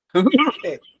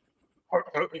Okay.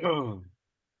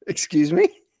 Excuse me?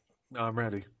 No, I'm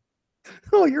ready.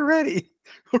 Oh, you're ready.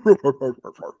 You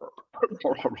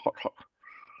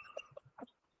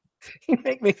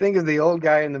make me think of the old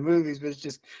guy in the movies, but it's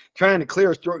just trying to clear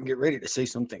his throat and get ready to say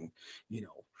something,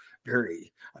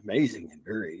 very amazing and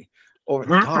very over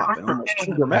the top and almost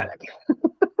too dramatic.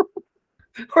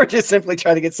 Or just simply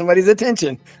try to get somebody's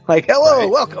attention. Like, hello, Right.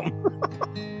 welcome.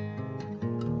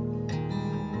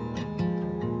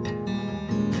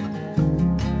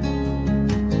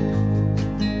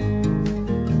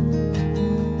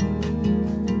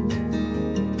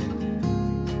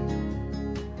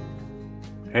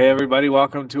 Hey, everybody.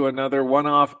 Welcome to another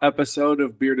one-off episode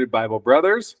of Bearded Bible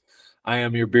Brothers. I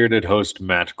am your bearded host,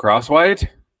 Matt Crosswhite.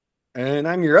 And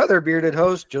I'm your other bearded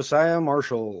host, Josiah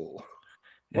Marshall.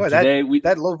 And Boy, today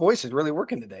that low voice is really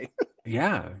working today.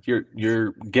 Yeah,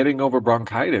 you're getting over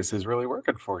bronchitis is really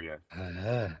working for you.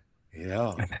 Yeah,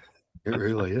 it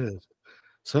really is.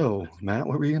 So, Matt,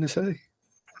 what were you going to say?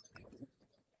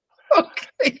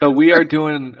 Okay. So we are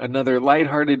doing another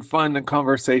lighthearted, fun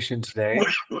conversation today.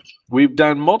 We've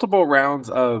done multiple rounds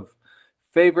of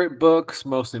favorite books,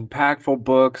 most impactful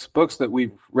books, books that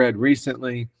we've read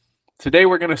recently. Today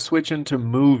we're going to switch into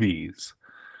movies.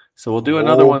 So we'll do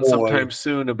another one sometime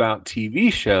soon about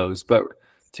TV shows, but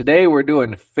today we're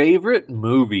doing favorite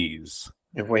movies.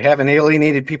 If we haven't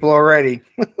alienated people already.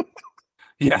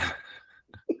 Yeah.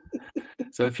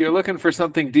 So if you're looking for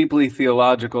something deeply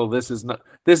theological, this is the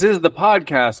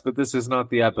podcast, but this is not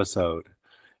the episode.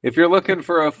 If you're looking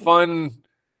for a fun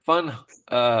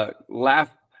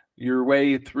laugh your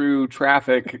way through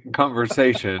traffic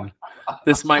conversation,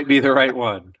 this might be the right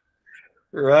one.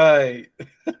 Right.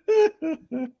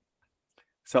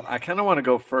 So I kind of want to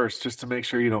go first just to make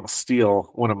sure you don't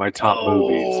steal one of my top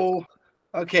movies.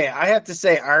 Okay, I have to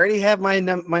say, I already have my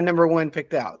number one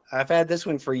picked out. I've had this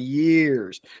one for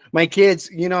years. My kids,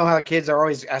 you know how kids are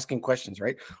always asking questions,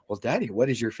 right? Well, Daddy, what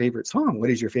is your favorite song? What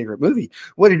is your favorite movie?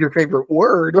 What is your favorite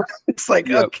word? It's like,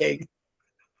 yep. Okay.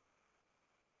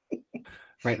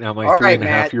 Right now, my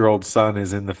 3.5-year-old son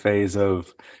is in the phase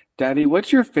of, Daddy,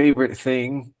 what's your favorite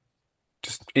thing?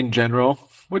 Just in general,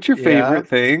 what's your favorite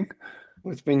thing?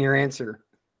 What's been your answer?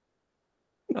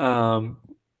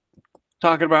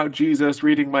 Talking about Jesus,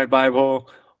 reading my Bible,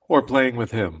 or playing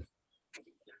with him.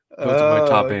 Those are my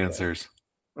top answers.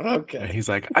 Okay. And he's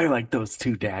like, I like those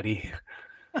too, Daddy.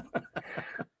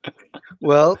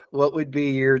 Well, what would be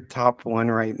your top one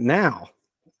right now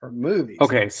for movies?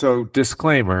 Okay, so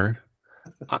disclaimer.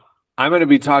 I'm going to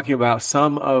be talking about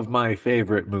some of my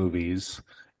favorite movies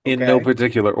in no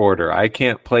particular order. I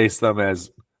can't place them as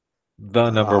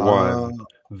the number one,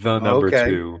 the number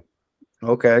two.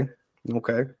 Okay.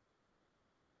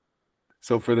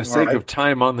 So for the sake of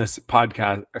time on this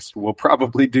podcast, we'll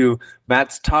probably do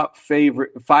Matt's top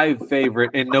five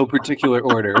favorite in no particular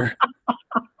order.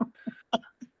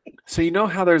 So you know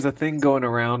how there's a thing going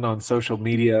around on social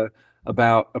media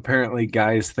about apparently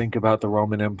guys think about the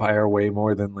Roman Empire way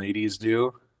more than ladies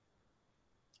do?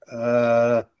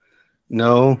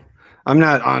 No, I'm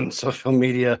not on social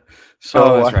media.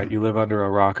 So that's right. You live under a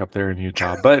rock up there in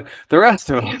Utah. But the rest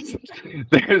of us,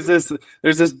 there's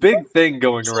this big thing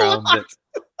going around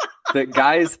that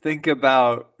guys think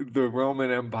about the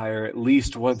Roman Empire at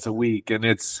least once a week, and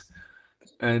it's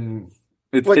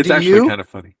actually kind of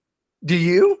funny. Do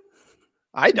you?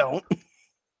 I don't.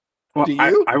 Well, do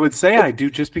you? I would say I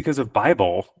do just because of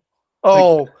Bible.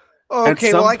 Oh, okay.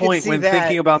 At some point when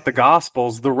thinking about the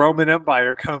Gospels, the Roman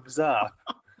Empire comes up.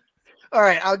 All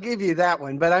right, I'll give you that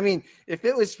one. But I mean, if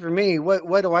it was for me, what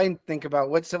do I think about?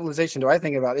 What civilization do I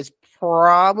think about? It's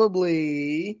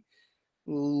probably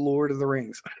Lord of the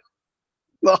Rings.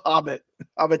 The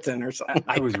Hobbiton or something.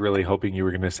 I was really hoping you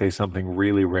were going to say something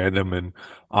really random and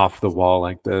off the wall,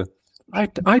 like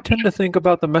I tend to think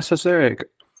about the Mesozoic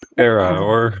era,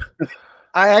 or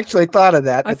I actually thought of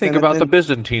that. I think about the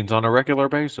Byzantines on a regular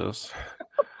basis.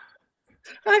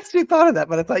 I actually thought of that,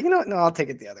 but I thought, you know what? No, I'll take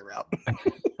it the other route.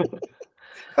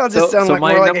 So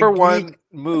my number one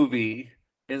movie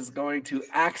is going to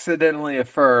accidentally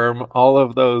affirm all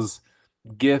of those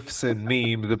GIFs and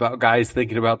memes about guys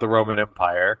thinking about the Roman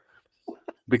Empire,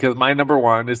 because my number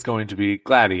one is going to be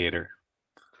Gladiator.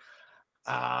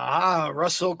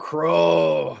 Russell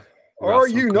Crowe. Are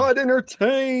you not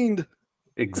entertained?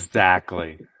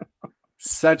 Exactly.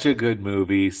 Such a good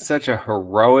movie, such a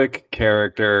heroic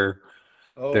character.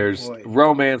 There's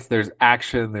romance, there's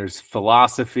action, there's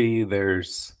philosophy,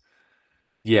 it's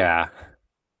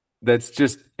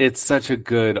such a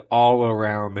good all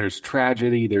around. There's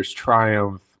tragedy, there's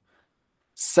triumph.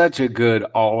 Such a good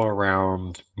all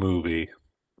around movie.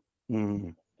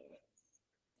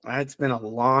 It's been a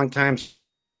long time since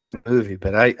the movie,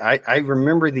 but I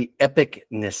remember the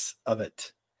epicness of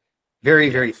it. Very,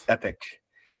 very Yes. epic.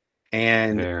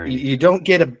 And Very you don't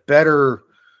get a better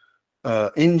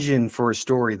engine for a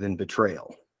story than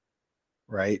betrayal,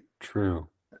 right? true.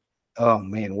 Oh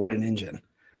man, what an engine!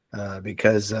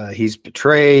 Because he's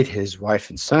betrayed, his wife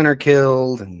and son are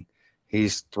killed, and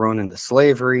he's thrown into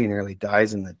slavery and nearly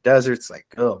dies in the desert. It's like,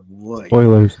 oh boy,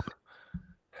 Spoilers.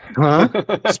 huh?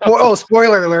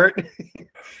 Spoiler alert!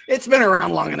 It's been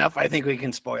around long enough. I think we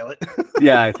can spoil it.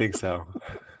 Yeah, I think so.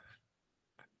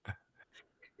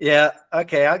 Yeah.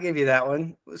 Okay, I'll give you that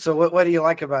one. So, what do you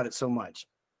like about it so much?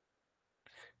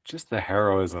 Just the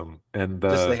heroism and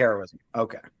Just the the heroism.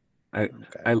 Okay. I Okay.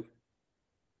 I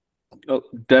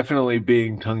definitely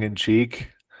being tongue in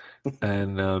cheek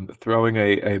and throwing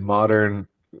a modern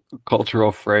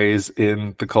cultural phrase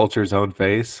in the culture's own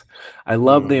face. I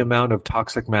love the Mm. amount of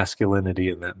toxic masculinity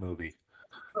in that movie.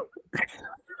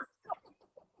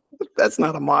 That's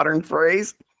not a modern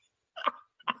phrase.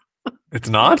 It's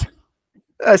not?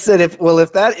 I said, if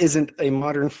that isn't a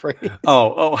modern phrase,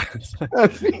 Oh. I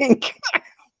think.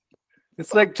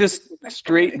 It's like just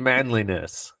straight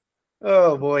manliness.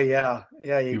 Oh boy, yeah,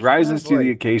 He oh rises to the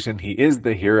boy. occasion. He is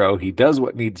the hero. He does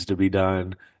what needs to be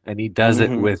done, and he does it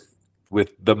Hmm.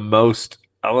 with the most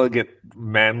elegant,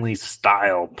 manly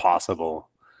style possible.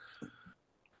 Well,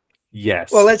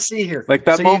 Yes. let's see here. Like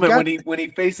that So you've moment got. when he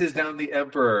faces down the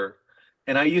emperor,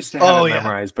 and I used to have Oh it yeah,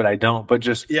 memorized, but I don't. But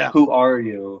just yeah. who are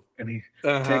you? And he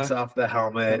takes Uh off the huh.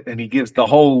 helmet and he gives the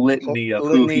whole litany of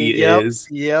who Litany. he Yep. is.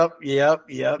 Yep. Yep.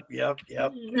 Yep. Yep.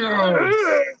 Yep. Yes.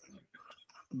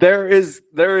 There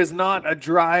is not a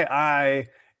dry eye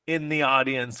in the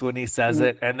audience when he says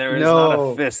it, and there is not a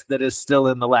No. fist that is still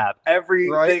in the lap. Right.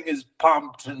 Everything is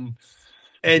pumped and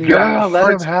And your yeah, let him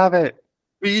heart's have it.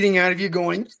 beating out of you,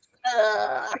 going.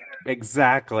 "Ah."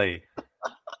 Exactly.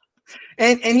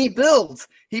 And he builds.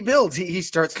 He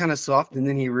starts kind of soft, and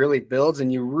then he really builds,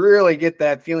 and you really get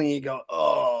that feeling. You go,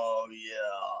 oh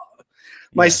yeah.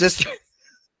 My Yes. sister.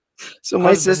 So my Husband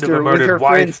of a sister with murdered her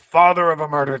wife, friends, father of a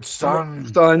murdered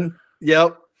son. son.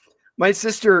 Yep. My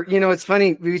sister, it's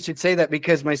funny we should say that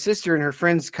because my sister and her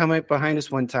friends come up behind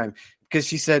us one time because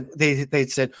she said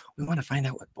they'd said, we want to find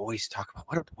out what boys talk about.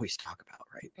 What do boys talk about?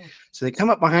 Right. So they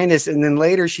come up behind us, and then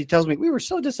later she tells me, we were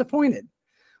so disappointed.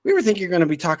 We were thinking you're going to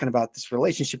be talking about this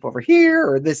relationship over here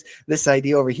or this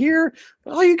idea over here.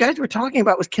 But all you guys were talking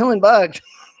about was killing bugs.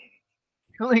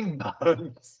 Killing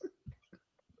bugs.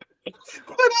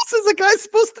 What else is a guy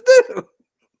supposed to do?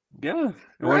 Yeah. And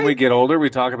Right? when we get older, we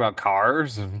talk about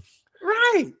cars and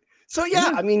Right. So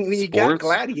Yeah, I mean, when you got sports.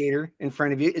 Gladiator in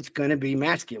front of you, it's going to be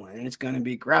masculine and it's going to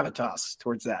be gravitas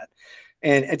towards that.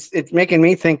 And it's making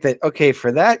me think that okay,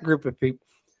 for that group of people,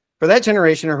 for that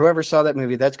generation or whoever saw that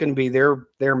movie, that's going to be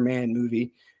their man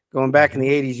movie. Going back in the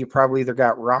 80s, you probably either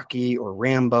got Rocky or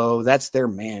Rambo. That's their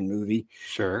man movie.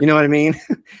 Sure. You know what I mean?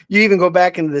 You even go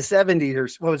back into the 70s or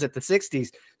what was it, the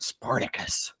 60s?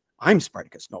 Spartacus. I'm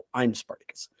Spartacus. No, I'm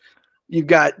Spartacus. You've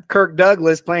got Kirk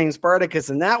Douglas playing Spartacus,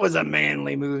 and that was a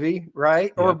manly movie,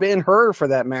 right? Or Yep. Ben-Hur, for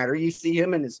that matter. You see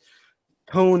him in his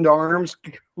toned arms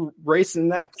racing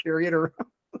that chariot around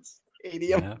the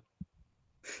stadium. Yeah.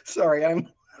 Sorry, I'm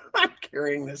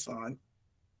carrying this on.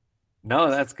 No,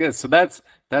 that's good. So that's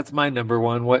my number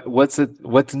one. What's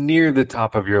near the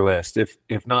top of your list? If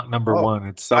not number Oh, one,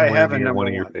 it's I somewhere have a near one number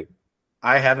of your one. favorites.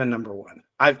 I have a number one.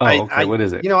 Okay. What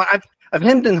is it? I've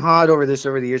hemmed and hawed over this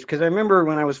over the years because I remember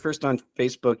when I was first on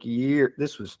Facebook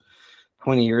this was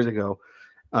 20 years ago.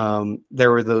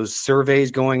 There were those surveys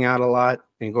going out a lot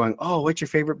and going, oh, what's your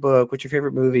favorite book? What's your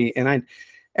favorite movie? And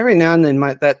every now and then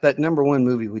that number one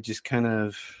movie would just kind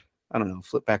of, I don't know,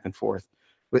 flip back and forth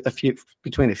with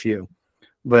between a few.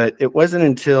 But it wasn't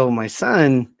until my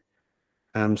son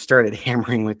started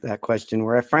hammering with that question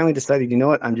where I finally decided, you know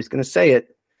what, I'm just going to say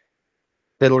it.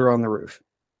 Fiddler on the Roof.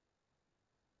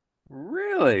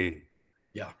 Really?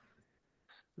 Yeah.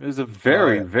 It was a Oh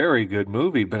very, yeah. very good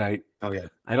movie, but I Oh yeah.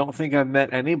 don't think I've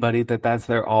met anybody that's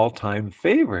their all-time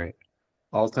favorite.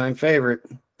 All-time favorite.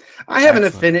 I have an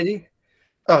Excellent. affinity.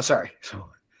 Oh, sorry.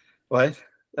 What?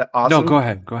 Awesome. No, go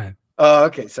ahead. Go ahead. Oh,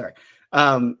 okay. Sorry.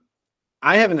 I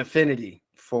have an affinity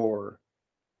for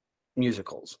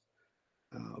musicals.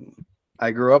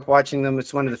 I grew up watching them.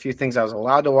 It's one of the few things I was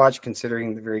allowed to watch,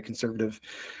 considering the very conservative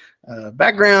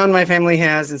background my family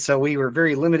has, and so we were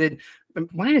very limited.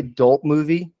 My adult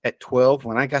movie at 12,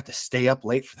 when I got to stay up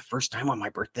late for the first time on my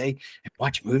birthday and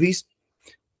watch movies,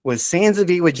 was Sands of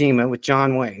Iwo Jima with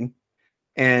John Wayne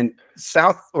and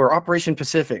Operation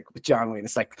Pacific with John Wayne.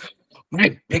 It's like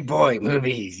my big boy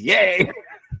movies, yay!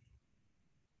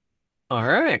 All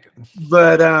right.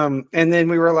 But and then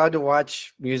we were allowed to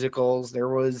watch musicals. There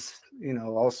was,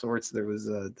 all sorts. There was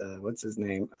what's his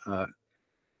name?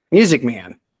 Music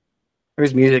Man.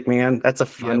 There's Music Man. That's a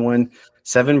fun one.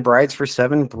 Seven Brides for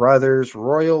Seven Brothers,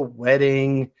 Royal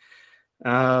Wedding.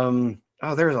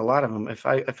 There's a lot of them. If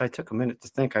I took a minute to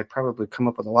think, I'd probably come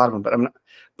up with a lot of them, but I'm not.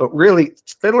 But really,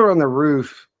 Fiddler on the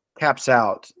Roof caps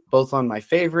out both on my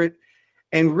favorite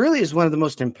and really is one of the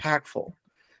most impactful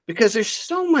because there's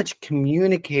so much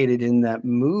communicated in that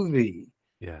movie.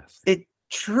 Yes. It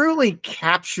truly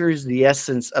captures the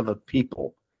essence of a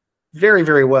people very,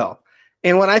 very well.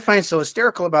 And what I find so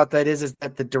hysterical about that is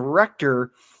that the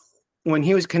director, when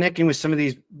he was connecting with some of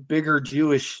these bigger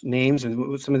Jewish names and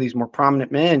with some of these more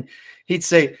prominent men, he'd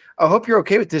say, I hope you're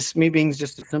okay with this, me being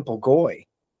just a simple goy.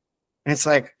 And it's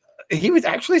like, he would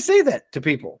actually say that to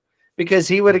people because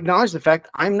he would acknowledge the fact,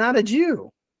 I'm not a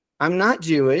Jew. I'm not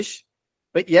Jewish,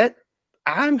 but yet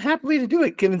I'm happily to do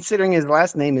it, considering his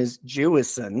last name is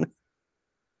Jewison.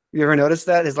 You ever notice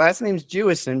that? His last name's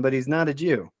Jewison, but he's not a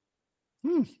Jew.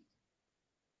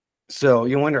 So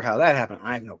you wonder how that happened.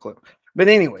 I have no clue. But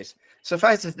anyways,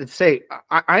 suffice it to say,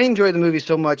 I enjoy the movie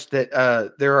so much that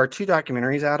there are 2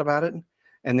 documentaries out about it.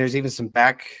 And there's even some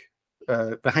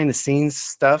behind the scenes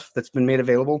stuff that's been made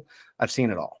available. I've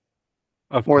seen it all.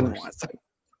 More than once.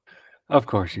 Of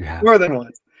course you have. More than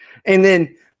once. And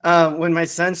then when my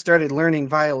son started learning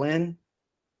violin,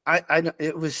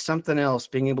 it was something else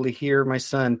being able to hear my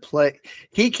son play.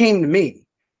 He came to me,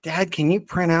 Dad, can you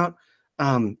print out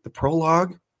the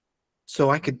prologue so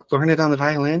I could learn it on the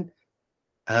violin?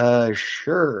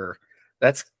 Sure.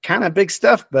 That's kind of big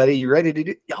stuff, buddy. You ready to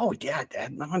do? Oh yeah,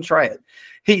 Dad, I'm gonna try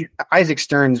it. Isaac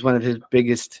Stern's one of his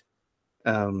biggest.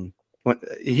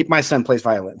 My son plays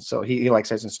violin, so he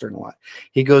likes Isaac Stern a lot.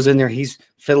 He goes in there, he's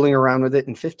fiddling around with it.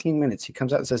 In 15 minutes, he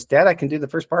comes out and says, Dad, I can do the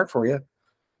first part for you.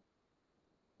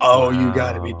 Oh, wow. You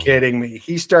got to be kidding me.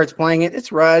 He starts playing it.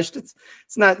 It's rushed. It's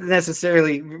not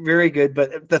necessarily very good,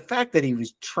 but the fact that he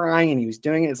was trying and he was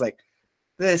doing it is like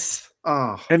this.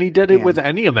 Oh, and he did it with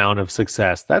any amount of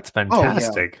success. That's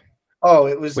fantastic. Oh,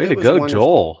 it was. Way to go, wonderful.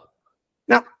 Joel.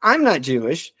 Now, I'm not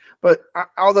Jewish, but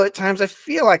although at times I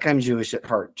feel like I'm Jewish at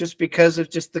heart, just because of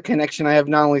just the connection I have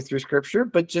not only through scripture,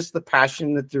 but just the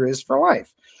passion that there is for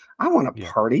life. I want to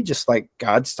party just like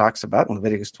God talks about in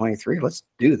Leviticus 23. Let's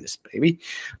do this, baby.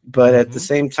 But at the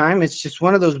same time, it's just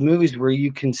one of those movies where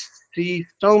you can see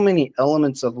so many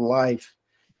elements of life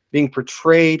being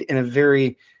portrayed in a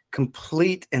very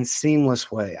complete and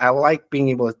seamless way. I like being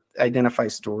able to identify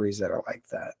stories that are like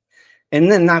that.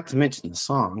 And then not to mention the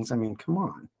songs. I mean, come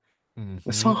on.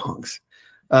 The songs.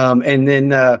 And then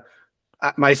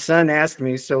my son asked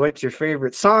me, so what's your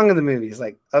favorite song of the movie? He's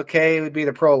like, okay, it would be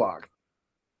the prologue.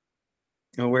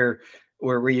 Where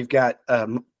you've got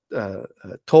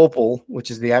Topol,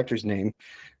 which is the actor's name,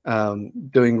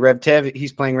 doing Rev Tevi.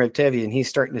 He's playing Rev Tevi, and he's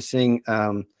starting to sing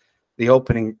the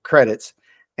opening credits.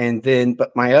 And then,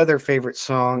 but my other favorite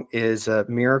song is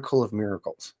 "Miracle of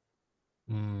Miracles."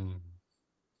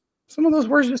 Some of those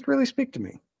words just really speak to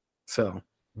me. So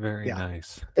very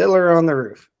nice. Fiddler on the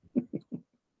Roof.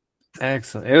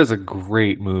 Excellent. It was a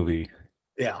great movie.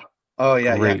 Yeah. Oh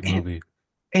yeah. Great movie.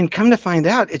 And come to find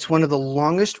out, it's one of the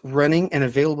longest running and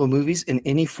available movies in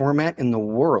any format in the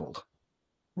world.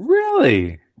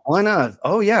 Really? One of.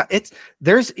 Oh, yeah.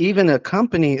 There's even a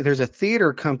company, there's a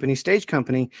theater company, stage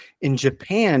company in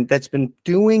Japan that's been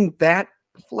doing that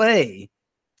play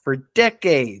for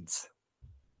decades.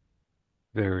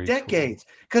 Very decades.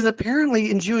 Because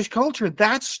apparently in Jewish culture,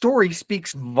 that story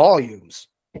speaks volumes.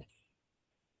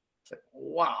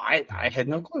 Wow, I had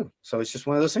no clue. So it's just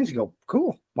one of those things you go,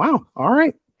 cool. Wow. All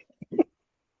right.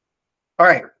 All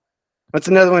right. What's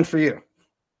another one for you?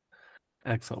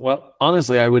 Excellent. Well,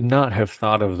 honestly, I would not have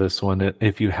thought of this one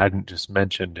if you hadn't just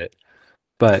mentioned it.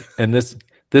 And this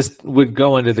would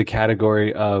go into the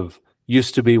category of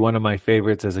used to be one of my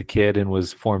favorites as a kid and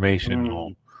was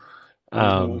formational.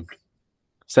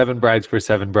 Seven Brides for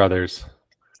Seven Brothers.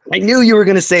 I knew you were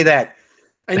going to say that.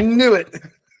 I knew it.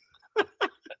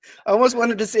 I almost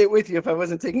wanted to say it with you if I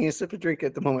wasn't taking a sip of drink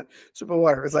at the moment. Sip of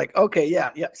water. It's like, okay, yeah.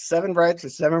 Seven Brides for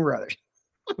Seven Brothers.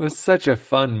 It was such a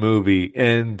fun movie.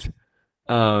 And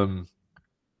I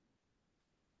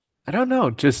don't know,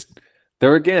 just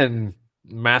there again,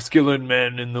 masculine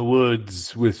men in the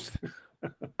woods with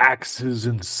axes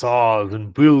and saws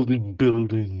and building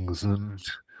buildings and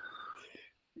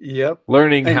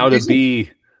learning how to be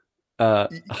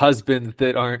husbands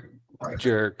that aren't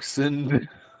jerks and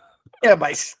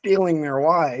by stealing their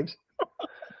wives.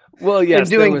 Well, yes,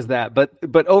 there was that,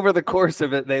 but over the course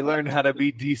of it, they learned how to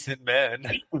be decent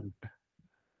men.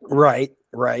 Right.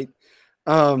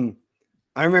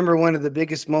 I remember one of the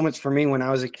biggest moments for me when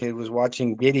I was a kid was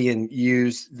watching Gideon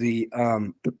use the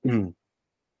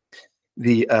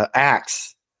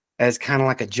axe as kind of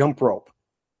like a jump rope.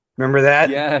 Remember that?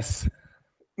 Yes.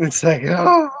 It's like,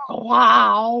 oh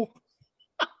wow.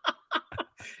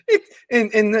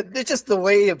 It's just the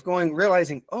way of going,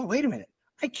 realizing, oh, wait a minute,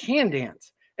 I can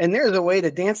dance. And there's a way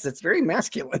to dance that's very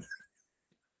masculine.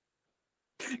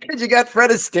 Because you got Fred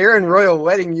Astaire in Royal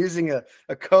Wedding using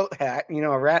a coat hat,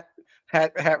 a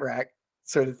hat rack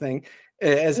sort of thing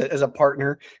as a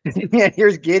partner. Yeah,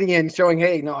 here's Gideon showing,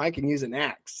 hey, no, I can use an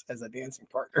axe as a dancing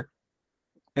partner.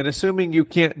 And assuming you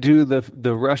can't do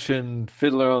the Russian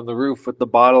Fiddler on the Roof with the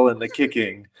bottle and the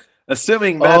kicking,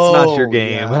 assuming that's not your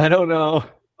game, Yeah. I don't know.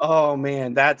 Oh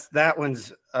man, that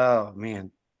one's, oh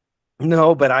man.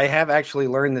 No, but I have actually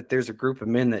learned that there's a group of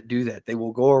men that do that. They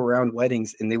will go around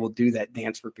weddings and they will do that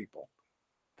dance for people.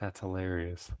 That's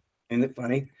hilarious. Isn't it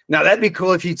funny? Now that'd be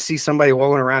cool if you'd see somebody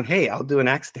rolling around. Hey, I'll do an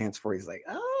axe dance for you. He's like,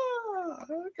 oh,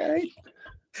 okay.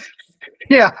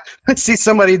 Yeah, let's see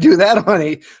somebody do that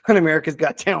on America's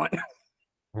Got Talent.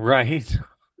 Right.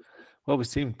 Well, we've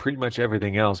seen pretty much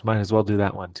everything else. Might as well do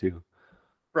that one too.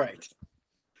 Right.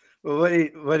 Well,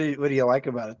 what do you like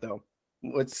about it though?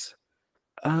 What's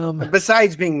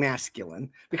besides being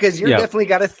masculine? Because you're definitely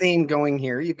got a theme going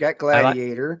here. You've got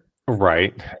Gladiator.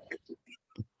 Right.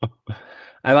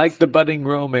 I like the budding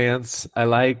romance.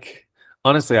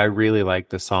 Honestly, I really like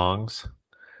the songs.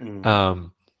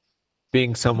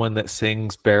 Being someone that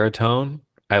sings baritone,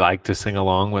 I like to sing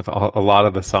along with a lot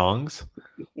of the songs.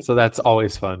 So that's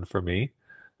always fun for me.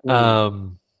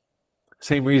 Same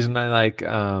reason I like wait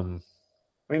a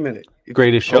minute.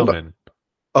 Greatest Showman.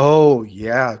 Oh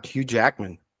yeah, Hugh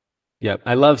Jackman. Yep.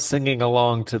 I love singing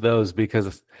along to those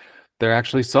because they're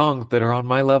actually songs that are on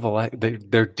my level.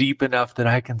 They're deep enough that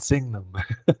I can sing them.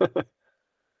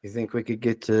 You think we could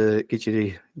get you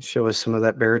to show us some of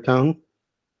that baritone?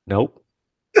 Nope.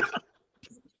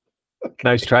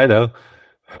 Nice try though.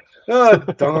 Oh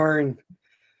darn.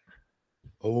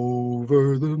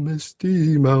 Over the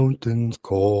misty mountains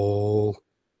call,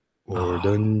 or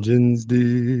dungeons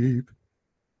deep.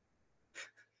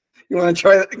 You want to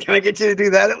try that? Can I get you to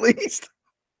do that at least?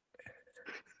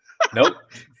 Nope.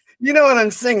 You know what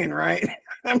I'm singing, right?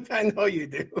 I know you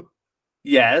do.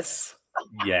 Yes.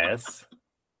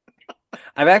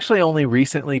 I've actually only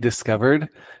recently discovered,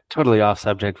 totally off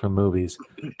subject from movies,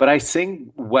 but I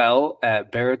sing well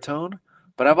at baritone.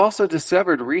 But I've also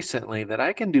discovered recently that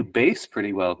I can do bass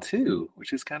pretty well too,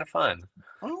 which is kind of fun.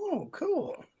 Oh,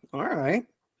 cool. All right.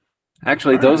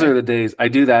 Actually, those are the days I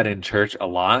do that in church a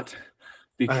lot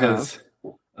because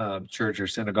church or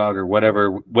synagogue or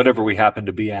whatever we happen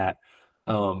to be at.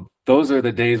 Those are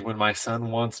the days when my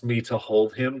son wants me to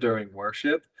hold him during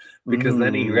worship because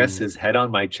then he rests his head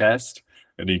on my chest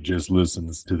and he just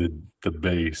listens to the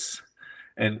bass.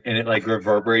 And it like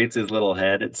reverberates his little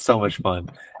head. It's so much fun.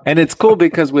 And it's cool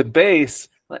because with bass,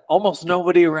 like almost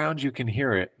nobody around you can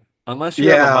hear it. Unless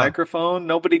you have a microphone,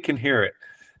 nobody can hear it.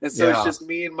 And so it's just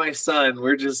me and my son.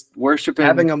 We're just worshiping.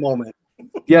 Having a moment.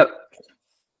 Yep.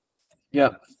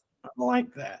 I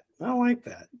like that.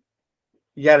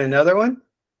 You got another one?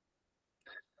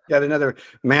 Got another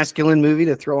masculine movie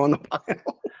to throw on the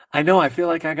pile? I know. I feel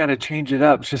like I got to change it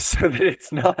up just so that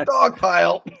it's not. Dog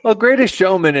pile. Well, Greatest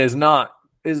Showman is not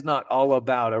all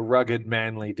about a rugged,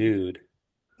 manly dude.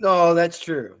 No, that's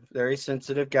true. Very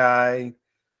sensitive guy.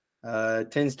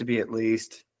 Tends to be, at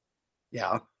least.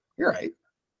 Yeah, you're right.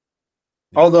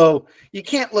 Yeah. Although you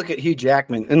can't look at Hugh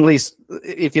Jackman, at least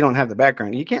if you don't have the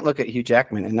background, you can't look at Hugh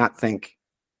Jackman and not think,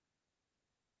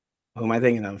 who am I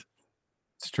thinking of?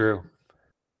 It's true.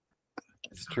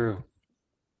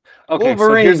 Okay, Wolverine.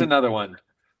 So here's another one.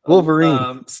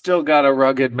 Wolverine. Still got a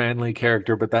rugged, manly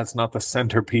character, but that's not the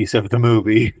centerpiece of the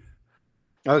movie.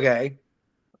 Okay.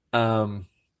 Another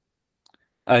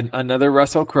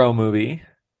Russell Crowe movie.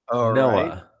 All Noah.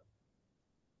 Right.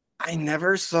 I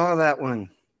never saw that one.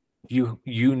 You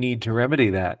need to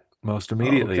remedy that most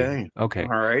immediately. Okay. All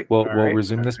right. We'll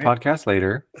resume this podcast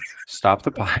later. Stop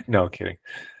the pod. No, kidding.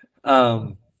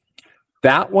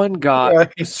 That one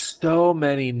got so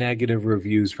many negative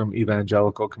reviews from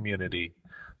evangelical community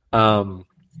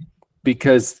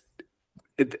because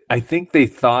I think they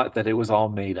thought that it was all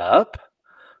made up,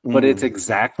 but it's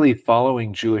exactly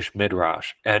following Jewish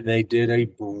midrash, and they did a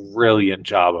brilliant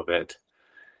job of it.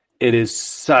 It is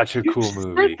such a cool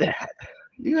movie.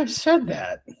 You have said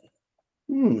that.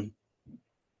 The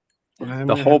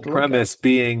whole premise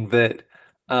being that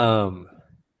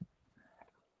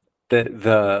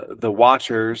that the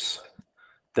watchers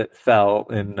that fell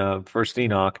in First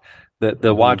Enoch,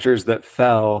 The watchers that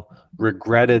fell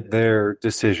regretted their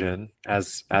decision,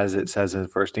 as it says in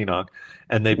First Enoch,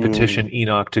 and they petitioned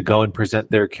Enoch to go and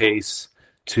present their case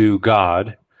to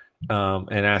God,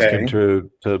 and ask him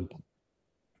to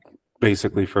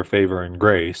basically for favor and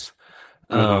grace.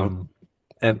 And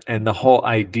the whole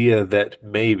idea that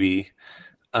maybe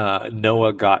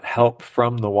Noah got help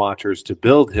from the watchers to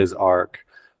build his ark,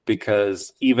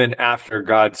 because even after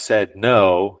God said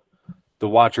no, the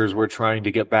watchers were trying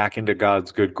to get back into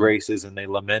God's good graces, and they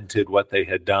lamented what they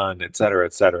had done, et cetera,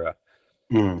 et cetera.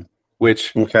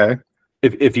 Which,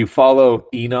 if you follow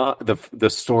Enoch, the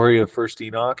story of First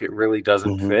Enoch, it really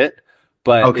doesn't fit,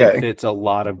 but it fits a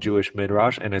lot of Jewish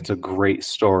midrash, and it's a great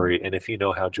story. And if you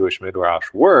know how Jewish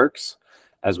midrash works,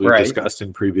 as we've discussed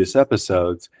in previous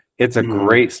episodes, it's a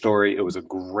great story. It was a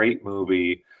great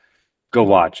movie. Go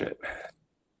watch it.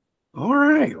 All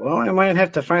right. Well, I might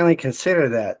have to finally consider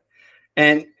that.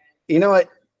 And you know what?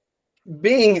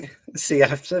 I've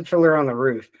said Fiddler on the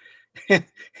Roof.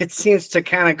 It seems to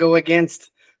kind of go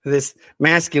against this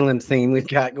masculine theme we've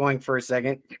got going for a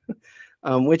second,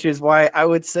 which is why I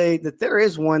would say that there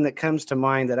is one that comes to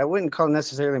mind that I wouldn't call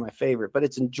necessarily my favorite, but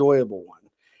it's an enjoyable one.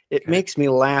 It makes me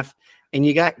laugh, and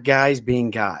you got guys being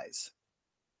guys.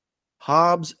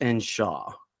 Hobbs and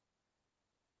Shaw.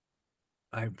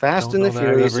 Fast and the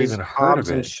Furious is Hobbs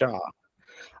and Shaw.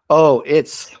 Oh,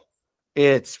 it's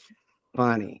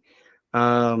funny.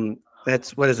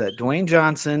 That's, what is that? Dwayne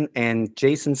Johnson and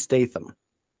Jason Statham.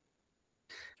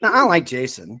 Now, I like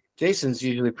Jason. Jason's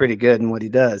usually pretty good in what he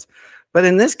does. But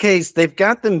in this case, they've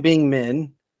got them being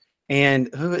men.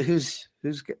 And who's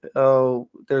there's a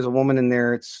woman in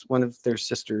there. It's one of their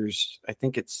sisters. I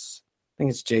think it's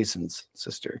Jason's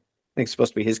sister. I think it's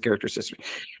supposed to be his character's sister.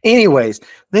 Anyways,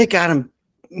 they got him,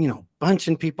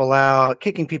 bunching people out,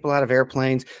 kicking people out of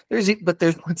airplanes. There's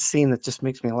one scene that just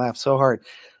makes me laugh so hard.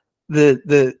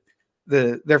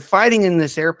 They're fighting in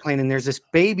this airplane, and there's this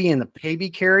baby in the baby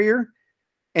carrier,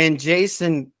 and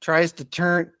Jason tries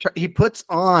to he puts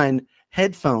on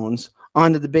headphones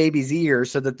onto the baby's ear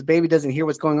so that the baby doesn't hear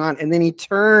what's going on, and then he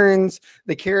turns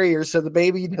the carrier so the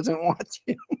baby doesn't watch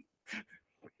him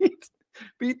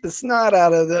beat the snot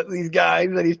out of these guys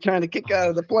that he's trying to kick out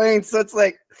of the plane. So it's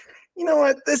like, you know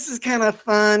what? This is kind of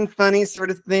funny sort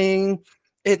of thing.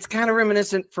 It's kind of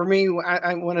reminiscent for me.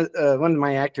 One of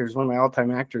my actors, one of my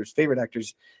all-time actors, favorite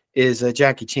actors, is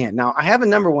Jackie Chan. Now, I have a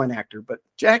number one actor, but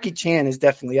Jackie Chan is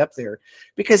definitely up there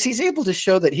because he's able to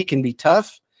show that he can be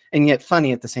tough and yet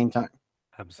funny at the same time.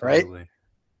 Absolutely. Right?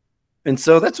 And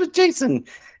so that's what Jason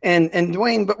and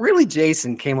Dwayne, but really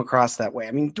Jason came across that way.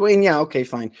 I mean, Dwayne, yeah, okay,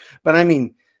 fine. But I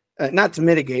mean, not to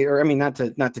mitigate, or I mean, not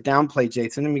to downplay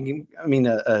Jason.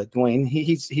 Dwayne,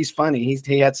 he's funny.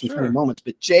 He had some funny moments,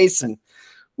 but Jason,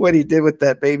 what he did with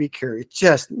that baby carrier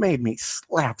just made me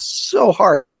laugh so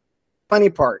hard. Funny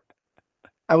part,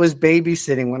 I was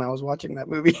babysitting when I was watching that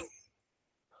movie.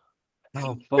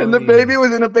 Oh, and the baby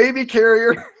was in a baby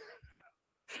carrier.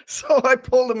 So I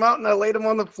pulled him out and I laid him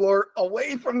on the floor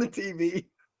away from the TV.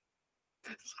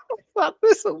 So I thought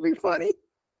this will be funny.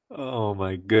 Oh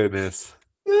my goodness.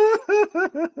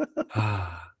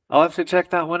 I'll have to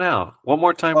check that one out. One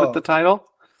more time with the title.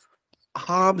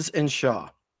 Hobbs and Shaw.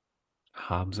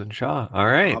 Hobbs and Shaw. All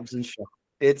right. Hobbs and Shaw.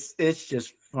 It's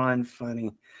just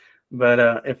funny.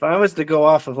 But if I was to go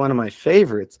off of one of my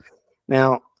favorites,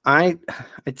 now I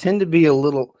tend to be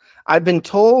I've been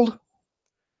told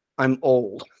I'm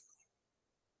old,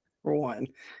 for one.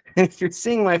 And if you're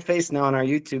seeing my face now on our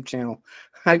YouTube channel,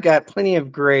 I've got plenty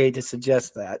of gray to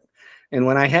suggest that. And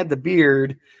when I had the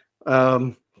beard,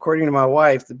 according to my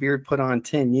wife, the beard put on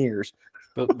 10 years.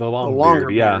 The longer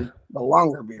beard, yeah. The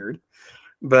longer beard.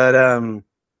 But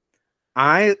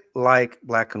I like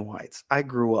black and whites. I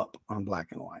grew up on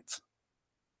black and whites.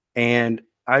 And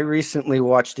I recently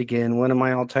watched again one of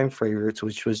my all-time favorites,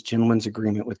 which was Gentleman's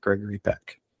Agreement with Gregory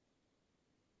Peck.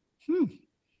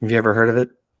 Have you ever heard of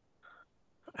it?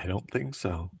 I don't think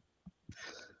so.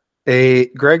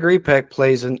 Gregory Peck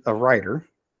plays a writer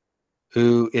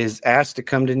who is asked to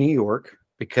come to New York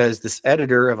because this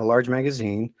editor of a large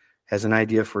magazine has an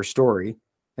idea for a story,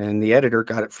 and the editor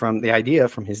got the idea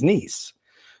from his niece,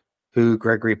 who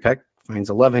Gregory Peck finds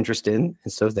a love interest in,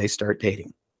 and so they start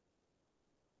dating.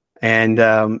 And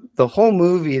the whole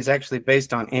movie is actually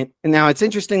based on it. And now it's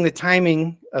interesting the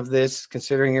timing of this,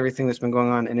 considering everything that's been going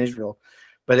on in Israel.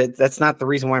 But that's not the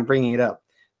reason why I'm bringing it up.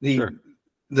 The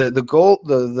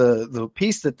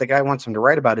piece that the guy wants him to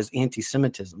write about is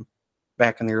anti-Semitism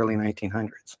back in the early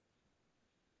 1900s.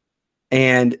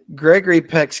 And Gregory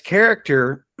Peck's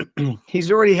character,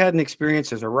 he's already had an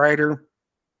experience as a writer.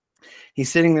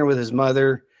 He's sitting there with his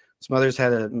mother, His mother's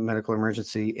had a medical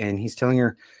emergency, and he's telling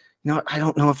her, I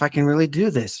don't know if I can really do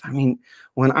this. I mean,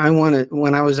 when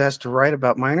I was asked to write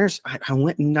about miners, I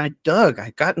went and I dug.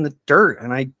 I got in the dirt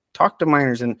and I talked to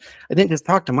miners, and I didn't just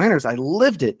talk to miners. I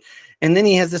lived it. And then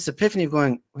he has this epiphany of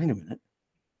going, wait a minute.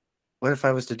 What if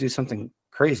I was to do something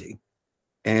crazy?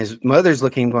 And his mother's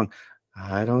looking, going,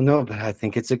 I don't know, but I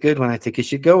think it's a good one. I think you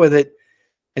should go with it.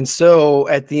 And so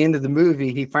at the end of the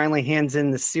movie, he finally hands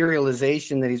in the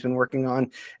serialization that he's been working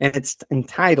on, and it's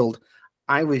entitled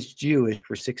I Was Jewish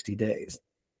for 60 Days.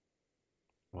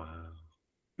 Wow.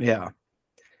 Yeah.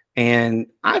 And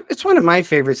it's one of my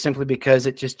favorites simply because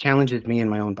it just challenges me in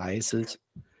my own biases,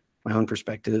 my own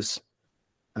perspectives.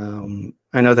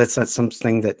 I know that's not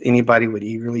something that anybody would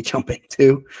eagerly jump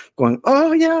into, going,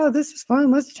 oh, yeah, this is fun.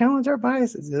 Let's challenge our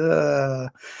biases.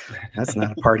 That's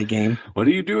not a party game. What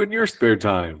do you do in your spare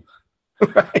time?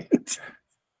 Right.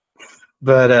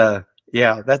 But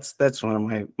yeah, that's one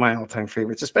of my all-time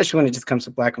favorites, especially when it just comes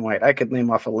to black and white. I could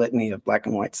name off a litany of black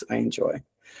and whites that I enjoy.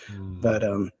 But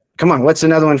come on, what's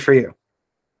another one for you?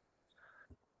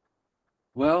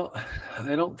 Well,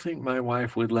 I don't think my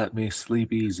wife would let me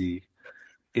sleep easy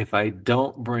if I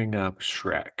don't bring up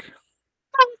Shrek.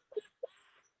 I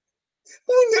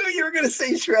knew you were going to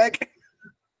say Shrek.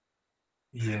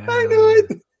 Yeah. I knew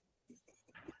it.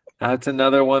 That's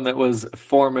another one that was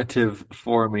formative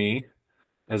for me.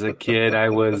 As a kid, I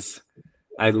loved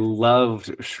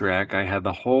Shrek. I had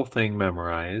the whole thing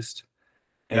memorized.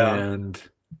 Yeah. And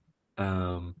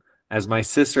as my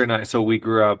sister and I, so we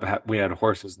grew up, we had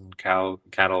horses and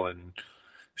cattle and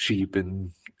sheep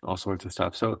and all sorts of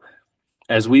stuff. So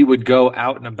as we would go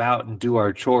out and about and do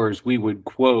our chores, we would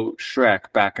quote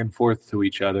Shrek back and forth to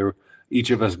each other, each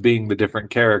of us being the different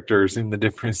characters in the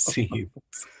different scenes.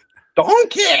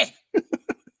 Donkey!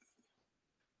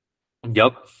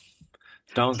 Yep.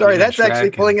 Donkey. Sorry, that's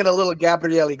actually pulling in a little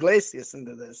Gabriel Iglesias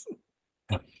into this.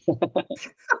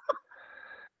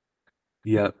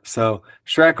 Yep. So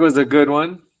Shrek was a good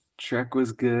one. Shrek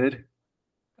was good.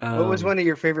 What was one of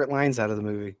your favorite lines out of the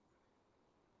movie?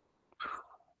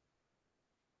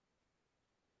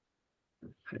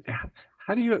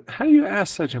 How do you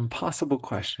ask such impossible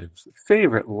questions?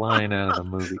 Favorite line out of the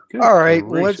movie? Good All right,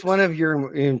 gracious. what's one of your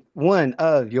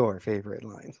favorite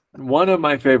lines? One of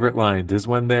my favorite lines is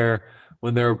when they're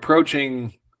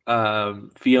approaching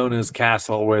Fiona's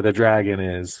castle where the dragon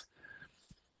is,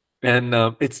 and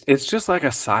it's just like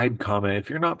a side comment. If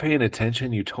you're not paying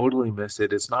attention, you totally miss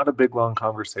it. It's not a big long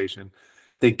conversation.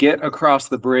 They get across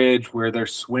the bridge where they're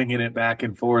swinging it back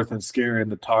and forth and scaring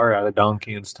the tar out of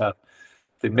Donkey and stuff.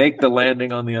 They make the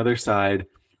landing on the other side,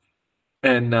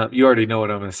 and you already know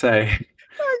what I'm going to say.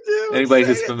 I do. Anybody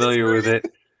who's familiar with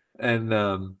it.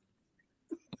 And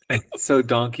so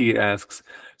Donkey asks,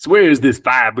 so where is this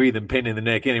fire-breathing pain in the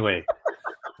neck anyway?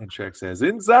 And Shrek says,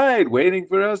 inside, waiting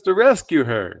for us to rescue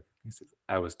her. He says,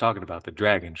 I was talking about the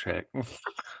dragon, Shrek.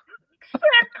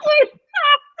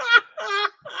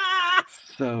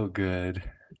 So good.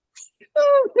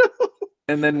 Oh, no.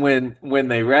 And then when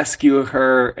they rescue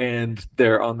her and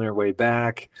they're on their way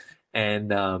back,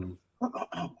 and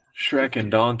Shrek and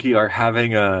Donkey are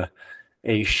having a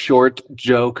short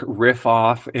joke riff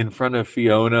off in front of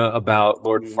Fiona about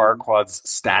Lord Farquaad's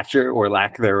stature or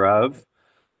lack thereof.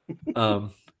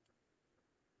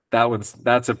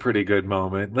 That's a pretty good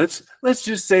moment. Let's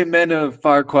just say men of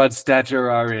Farquaad's stature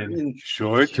are in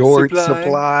short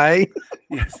supply.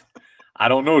 Yes. I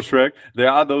don't know, Shrek.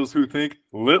 There are those who think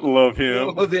little of him.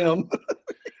 Little of him.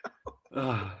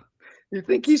 You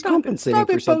think he's compensating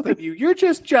for something? Both of you. You're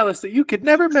just jealous that you could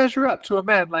never measure up to a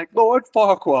man like Lord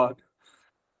Farquaad.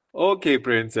 Okay,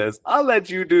 Princess. I'll let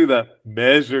you do the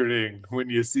measuring when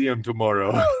you see him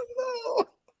tomorrow. Oh,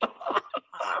 no.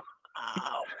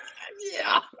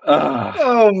 Yeah.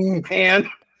 Oh, man.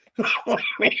 Oh,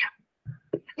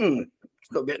 man.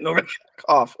 Still getting over the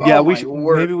cough. Yeah,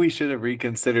 maybe we should have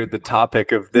reconsidered the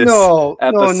topic of this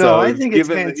episode. No. I think it's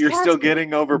given that you're still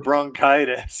getting over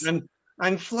bronchitis.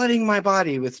 I'm flooding my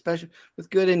body with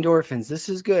good endorphins. This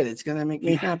is good. It's gonna make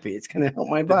me happy. It's gonna help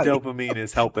my body. The dopamine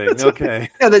is helping. Okay.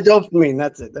 Yeah, the dopamine.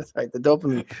 That's it. That's right. The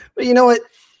dopamine. But you know what?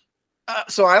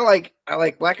 So I like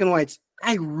black and whites.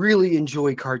 I really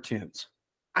enjoy cartoons.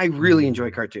 I really enjoy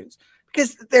cartoons.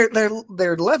 Because they're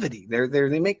levity.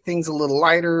 They make things a little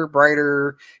lighter,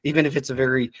 brighter. Even if it's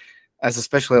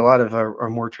especially a lot of our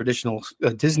more traditional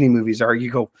Disney movies are.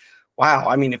 You go, wow.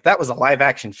 I mean, if that was a live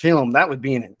action film, that would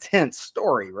be an intense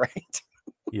story, right?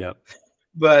 Yep.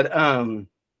 But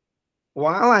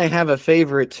while I have a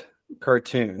favorite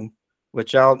cartoon,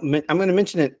 which I'm going to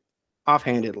mention it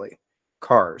offhandedly,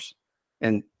 Cars,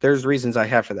 and there's reasons I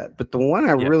have for that. But the one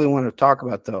I really want to talk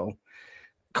about though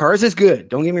Cars is good.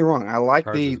 Don't get me wrong. I like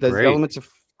Cars the is great. elements of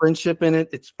friendship in it.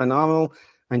 It's phenomenal.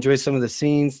 I enjoy some of the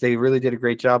scenes. They really did a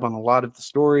great job on a lot of the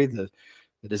story, the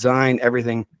design,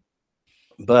 everything.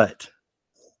 But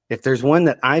if there's one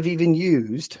that I've even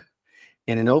used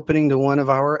in an opening to one of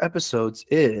our episodes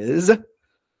is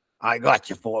I got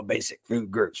you 4 basic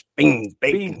food groups: beans,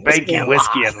 bacon,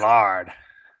 whiskey, and lard.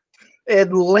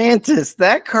 Atlantis,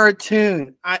 that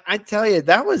cartoon, I tell you,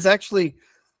 that was actually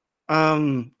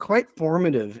quite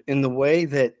formative in the way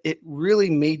that it really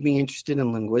made me interested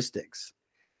in linguistics.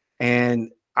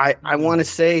 And I want to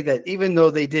say that even though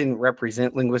they didn't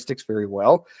represent linguistics very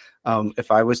well,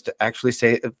 if I was to actually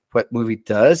say what movie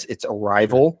does, it's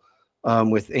Arrival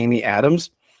with Amy Adams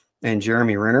and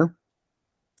Jeremy Renner.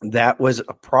 That was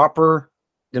a proper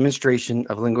demonstration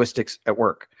of linguistics at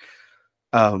work.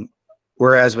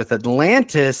 Whereas with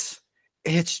Atlantis,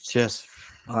 it's just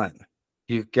fun.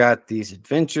 You've got these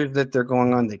adventures that they're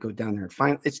going on. They go down there and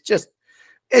find it's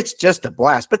just a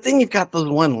blast. But then you've got those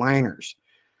one-liners.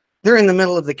 They're in the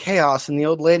middle of the chaos, and the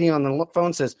old lady on the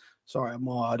phone says, "Sorry,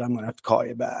 Maud, I'm gonna have to call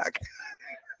you back."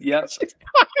 Yep. She's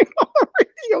talking on the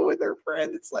radio with her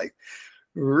friend. It's like,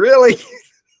 really?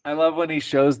 I love when he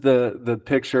shows the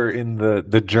picture in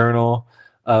the journal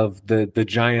of the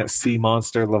giant sea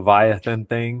monster Leviathan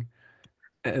thing.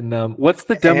 And what's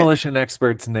the demolition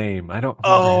expert's name? I don't.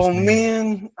 Oh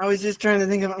man, I was just trying to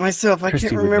think of it myself. I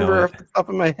can't remember off the top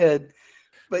of my head.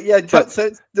 But yeah, so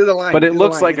do the line. But it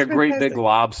looks like it's a great fantastic. big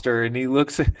lobster, and he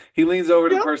leans over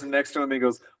to the person next to him and he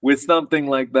goes, "With something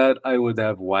like that, I would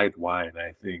have white wine,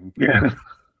 I think." Yeah.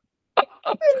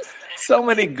 So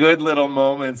many good little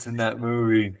moments in that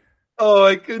movie. Oh,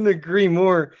 I couldn't agree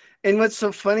more. And what's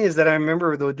so funny is that I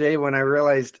remember the day when I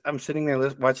realized I'm sitting there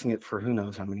watching it for who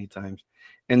knows how many times.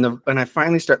 And I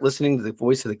finally start listening to the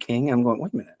voice of the king. I'm going,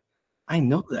 wait a minute. I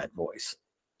know that voice.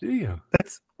 Do you?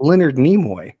 That's Leonard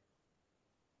Nimoy.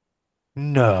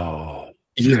 No.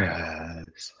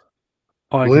 Yes.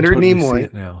 Oh, I Leonard can totally Nimoy see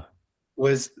it now.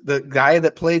 was the guy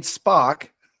that played Spock,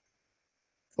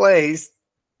 plays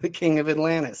the king of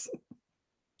Atlantis.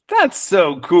 That's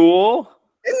so cool.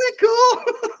 Isn't that cool?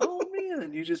 Oh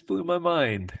man, you just blew my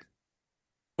mind.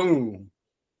 Boom.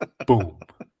 Boom.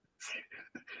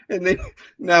 And then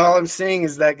now all I'm saying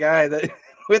is that guy that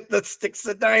with the sticks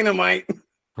of dynamite.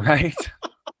 Right?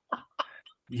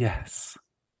 Yes.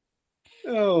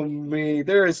 Oh me,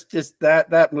 there is just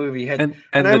that movie had And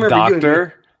I the remember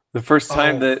doctor, the first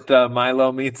time that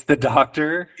Milo meets the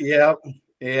doctor. Yep.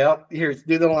 Here,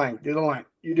 do the line.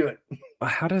 You do it.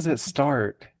 How does it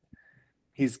start?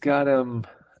 He's got him.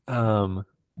 Because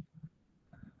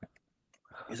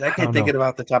I can't think it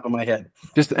off the top of my head.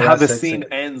 Just how the scene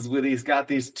ends with he's got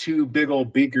these 2 big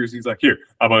old beakers. He's like, "Here,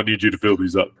 I'm gonna need you to fill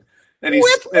these up." And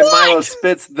Milo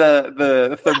spits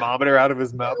the thermometer out of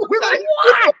his mouth. What?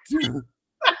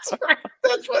 That's right.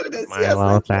 That's what it is.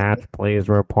 Milo, please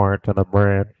report to the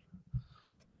bridge.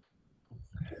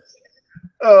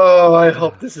 Oh, I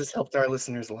hope this has helped our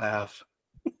listeners laugh.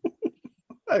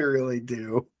 I really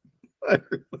do.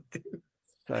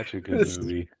 Such a good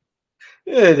movie.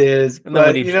 It is. And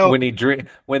then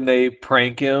when they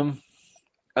prank him,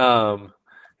 and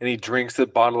he drinks a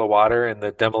bottle of water, and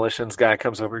the demolitions guy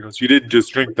comes over and goes, "You didn't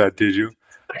just drink that, did you?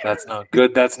 That's not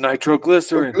good. That's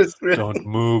nitroglycerin. Don't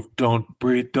move. Don't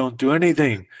breathe. Don't do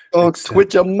anything. Don't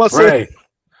twitch a muscle." Pray."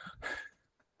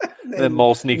 Then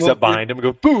Mole sneaks up behind him and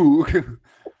goes, "Boo!"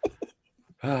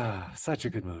 Such a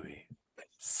good movie.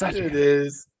 It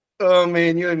is. Oh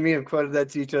man, you and me have quoted that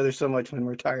to each other so much when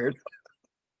we're tired.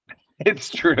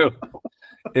 It's true.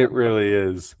 It really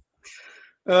is.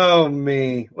 Oh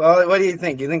me. Well, what do you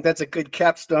think? You think that's a good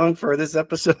capstone for this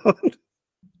episode?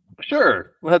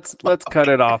 Sure. Let's cut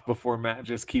it off before Matt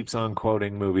just keeps on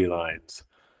quoting movie lines.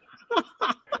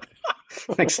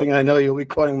 Next thing I know, you'll be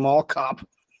quoting Mall Cop.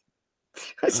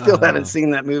 I still haven't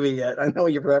seen that movie yet. I know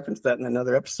you've referenced that in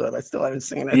another episode. I still haven't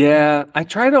seen it. Yeah, I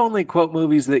try to only quote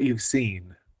movies that you've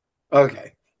seen.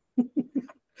 Okay.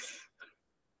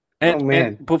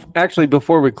 Actually,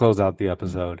 before we close out the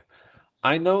episode,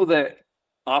 I know that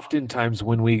oftentimes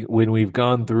when we've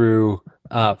gone through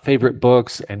favorite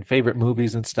books and favorite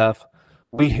movies and stuff,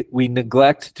 we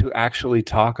neglect to actually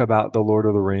talk about the Lord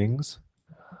of the Rings.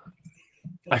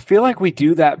 I feel like we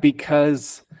do that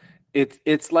because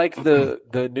it's like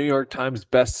the New York Times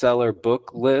bestseller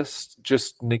book list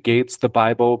just negates the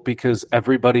Bible, because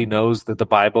everybody knows that the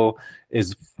Bible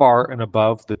is far and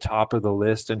above the top of the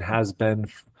list and has been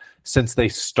since they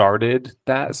started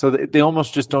that. So they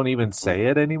almost just don't even say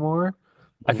it anymore.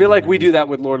 I feel like we do that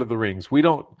with Lord of the Rings. We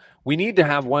need to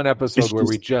have one episode where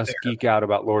we just geek out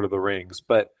about Lord of the Rings,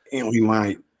 but and we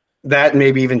might. That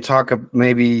maybe even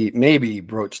maybe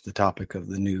broach the topic of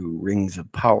the new Rings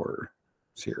of Power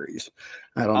series.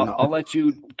 I don't know. I'll let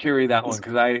you carry that one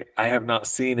because I have not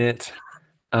seen it.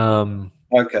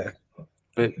 Okay.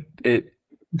 But it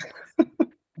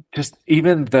just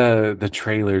even the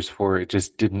trailers for it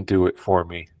just didn't do it for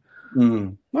me.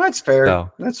 Well, that's fair.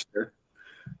 So. That's fair.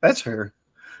 That's fair.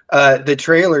 The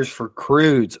trailers for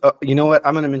Croods. You know what?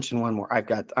 I'm going to mention one more.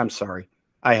 I'm sorry.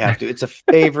 I have to. It's a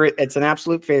favorite. It's an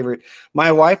absolute favorite.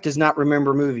 My wife does not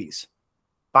remember movies.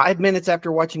 5 minutes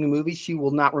after watching a movie, she will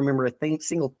not remember a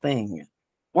single thing.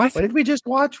 What did we just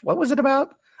watch? What was it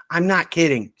about? I'm not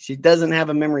kidding. She doesn't have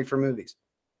a memory for movies.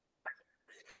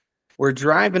 We're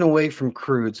driving away from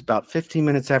Croods about 15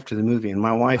 minutes after the movie, and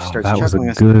my wife starts chuckling. That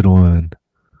was a good one.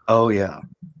 Oh, yeah.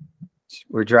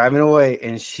 We're driving away,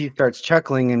 and she starts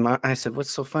chuckling, and I said,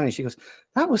 "What's so funny?" She goes,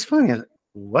 "That was funny." I said,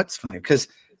 "What's funny?" Because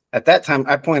at that time,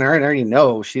 I already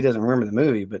know she doesn't remember the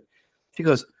movie, but she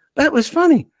goes, "That was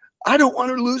funny. I don't want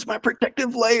to lose my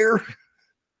protective layer."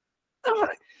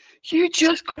 You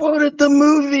just quoted the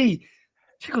movie.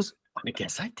 She goes, "I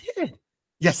guess I did.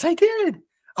 Yes, I did.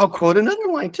 I'll quote another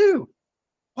line too.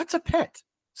 What's a pet?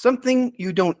 Something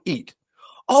you don't eat.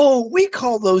 Oh, we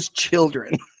call those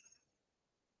children."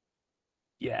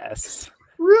 Yes.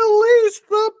 Release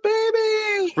the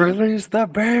baby. Release the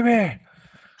baby.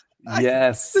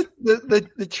 Yes.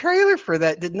 The trailer for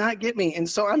that did not get me. And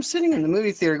so I'm sitting in the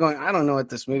movie theater going, I don't know what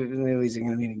this movie is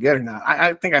going to be any good or not.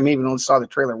 I think I maybe only saw the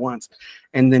trailer once.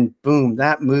 And then boom,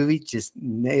 that movie just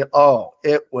nailed. Oh,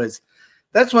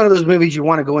 that's one of those movies you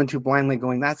want to go into blindly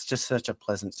going, that's just such a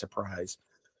pleasant surprise.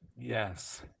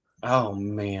 Yes. Oh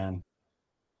man.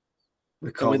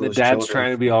 When the dad's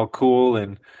trying to be all cool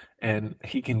and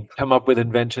he can come up with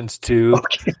inventions too.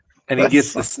 Okay. And he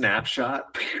gets the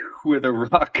snapshot where the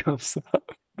rock comes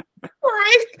up.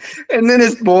 Right. And then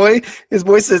his boy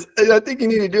says, "I think you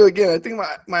need to do it again. I think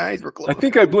my eyes were closed. I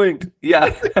think I blinked." Yeah.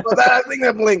 I think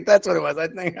I blinked. That's what it was. I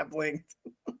think I blinked.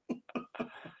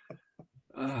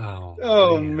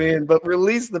 Oh man. But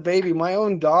release the baby. My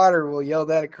own daughter will yell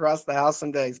that across the house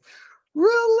some days.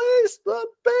 Release the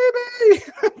baby.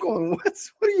 I'm going, what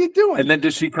are you doing? And then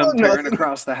does she come tearing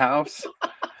across the house?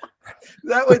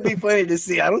 That would be funny to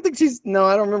see. I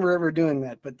don't remember ever doing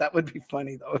that, but that would be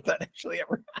funny though if that actually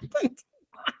ever happened.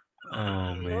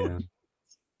 Oh man.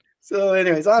 So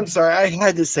anyways, I'm sorry. I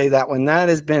had to say that one. That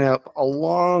has been a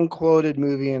long quoted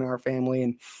movie in our family.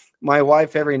 And my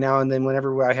wife, every now and then,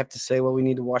 whenever I have to say, well, we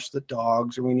need to wash the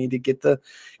dogs or we need to get the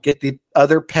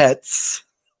other pets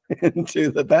into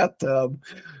the bathtub,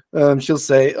 she'll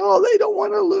say, "Oh, they don't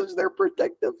want to lose their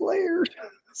protective layers."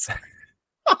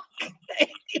 Okay.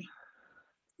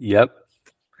 Yep.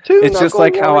 It's just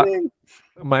like how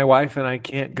my wife and I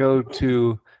can't go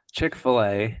to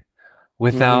Chick-fil-A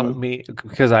without me,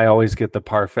 because I always get the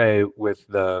parfait with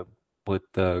the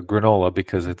granola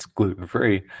because it's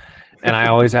gluten-free. And I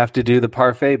always have to do the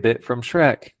parfait bit from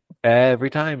Shrek every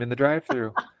time in the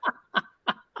drive-thru.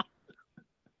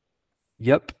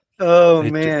 Yep. Oh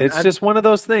man, it's just one of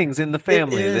those things in the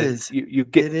family that you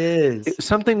get. It is.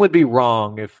 Something would be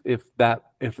wrong if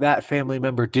that family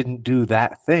member didn't do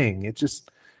that thing. It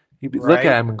just you'd look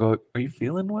at him and go, "Are you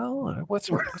feeling well? What's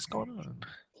going on?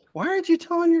 Why aren't you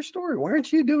telling your story? Why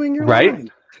aren't you doing your line?"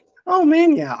 Oh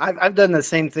man, yeah, I've done the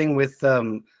same thing with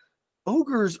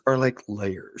ogres. Are like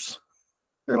layers.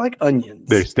 They're like onions.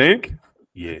 They stink.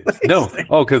 Yes. No.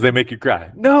 Oh, because they make you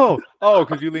cry. No. Oh,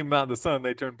 because you leave them out in the sun,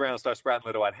 they turn brown, start sprouting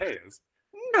little white hairs.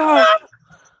 No.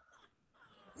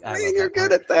 Man, you're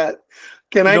good at that.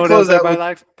 Can I close that? Everybody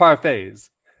likes parfaits.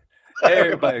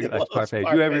 Everybody likes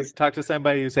parfaits. You ever talk to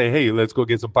somebody, you say, "Hey, let's go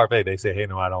get some parfait." They say, "Hey,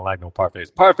 no, I don't like no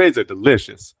parfaits." Parfaits are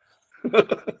delicious.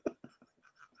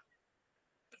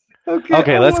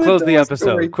 Okay, let's close the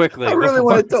episode quickly. I really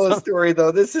want to tell a story,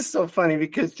 though. This is so funny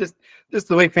because just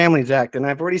the way families act. And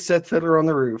I've already said Fiddler on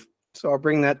the Roof, so I'll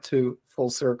bring that to full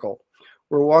circle.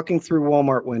 We're walking through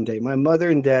Walmart one day. My mother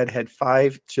and dad had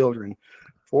 5 children,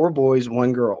 4 boys,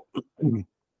 1 girl.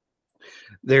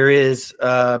 There is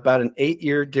about an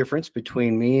 8-year difference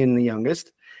between me and the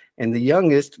youngest. And the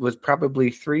youngest was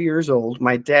probably 3 years old.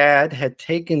 My dad had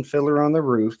taken Fiddler on the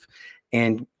Roof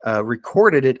and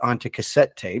recorded it onto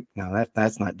cassette tape. Now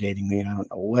that's not dating me. I don't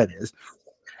know what is.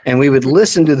 And we would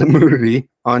listen to the movie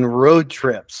on road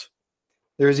trips.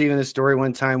 There's even a story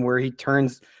one time where he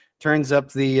turns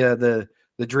up the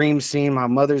dream scene. My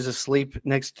mother's asleep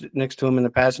next to him in the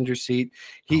passenger seat.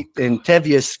 And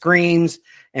Tevye screams,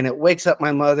 and it wakes up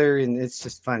my mother, and it's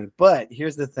just funny. But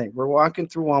here's the thing: we're walking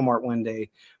through Walmart one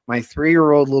day. My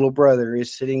 3-year-old little brother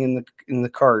is sitting in the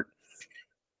cart.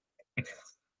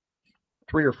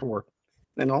 3 or 4,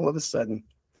 and all of a sudden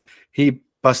he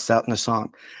busts out in a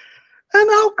song. And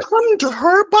I'll come to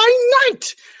her by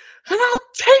night, and I'll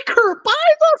take her by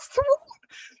the throat.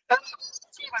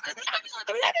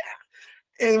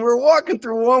 And we're walking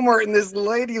through Walmart, and this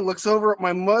lady looks over at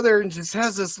my mother and just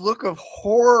has this look of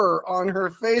horror on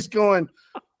her face going,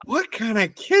 what kind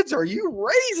of kids are you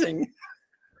raising?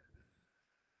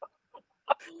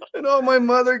 And all my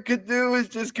mother could do is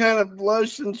just kind of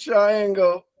blush and shy and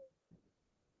go,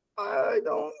 I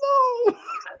don't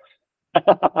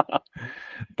know.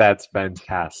 That's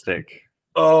fantastic.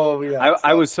 Oh, yeah.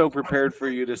 I was so prepared for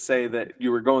you to say that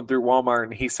you were going through Walmart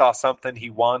and he saw something he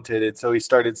wanted, and so he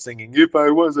started singing, If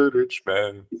I Was a Rich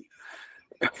Man.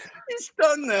 He's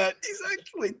done that. He's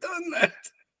actually done that.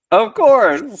 Of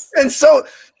course. And so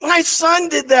my son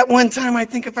did that one time, I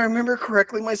think, if I remember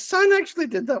correctly. My son actually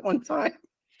did that one time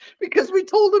because we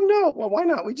told him no. Well, why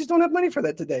not? We just don't have money for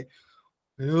that today.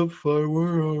 If I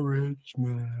were a rich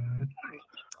man.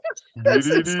 That's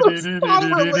it, so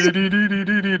somberly.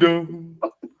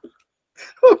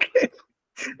 Okay.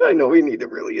 I know we need to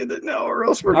really end it now, or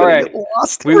else we're going to get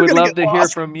lost. We would love to hear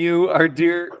from you, our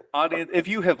dear audience. If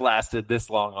you have lasted this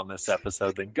long on this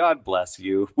episode, then God bless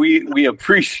you. We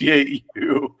appreciate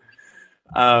you.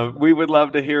 We would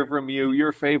love to hear from you,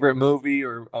 your favorite movie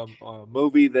or a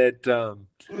movie that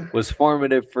was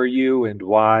formative for you and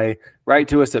why. Write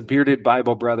to us at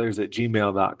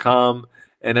beardedbiblebrothers@gmail.com.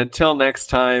 And until next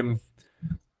time,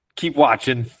 keep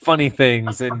watching funny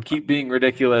things and keep being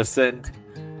ridiculous and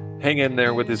hang in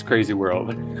there with this crazy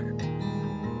world.